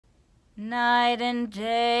Night and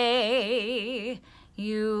day,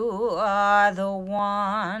 you are the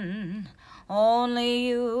one. Only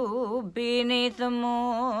you beneath the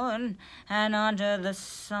moon and under the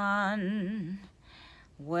sun.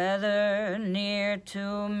 Whether near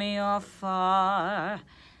to me or far,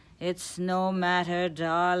 it's no matter,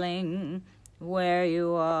 darling, where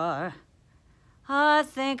you are. I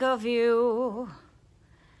think of you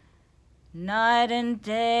night and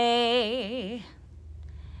day,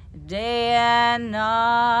 day and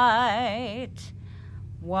night.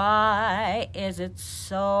 Why is it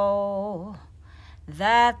so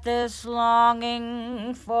that this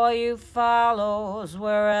longing for you follows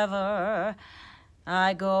wherever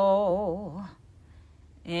I go?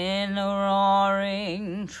 In the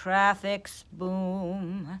roaring traffic's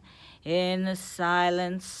boom, in the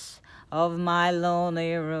silence of my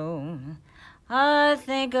lonely room, I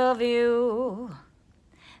think of you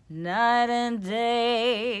night and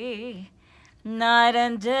day, night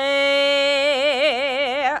and day.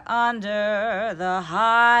 Under the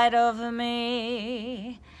hide of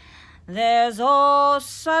me, there's oh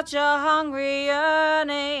such a hungry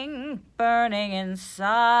yearning burning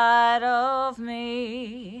inside of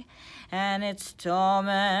me, and its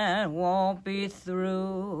torment won't be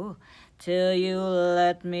through till you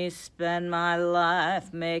let me spend my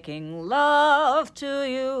life making love to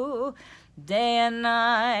you day and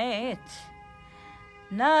night,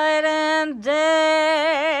 night and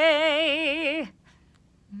day.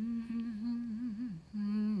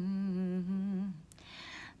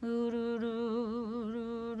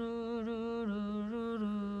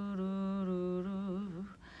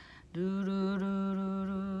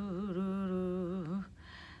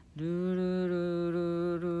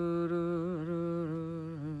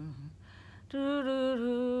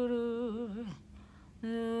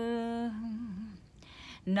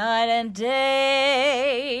 Night and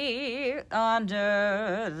day,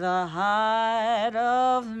 under the hide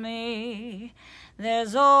of me,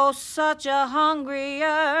 there's oh such a hungry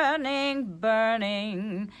yearning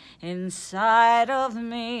burning inside of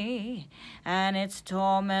me, and its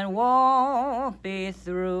torment won't be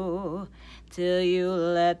through till you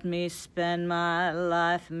let me spend my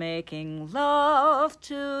life making love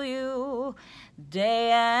to you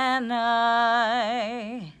day and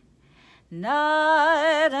night,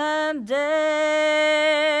 night and day.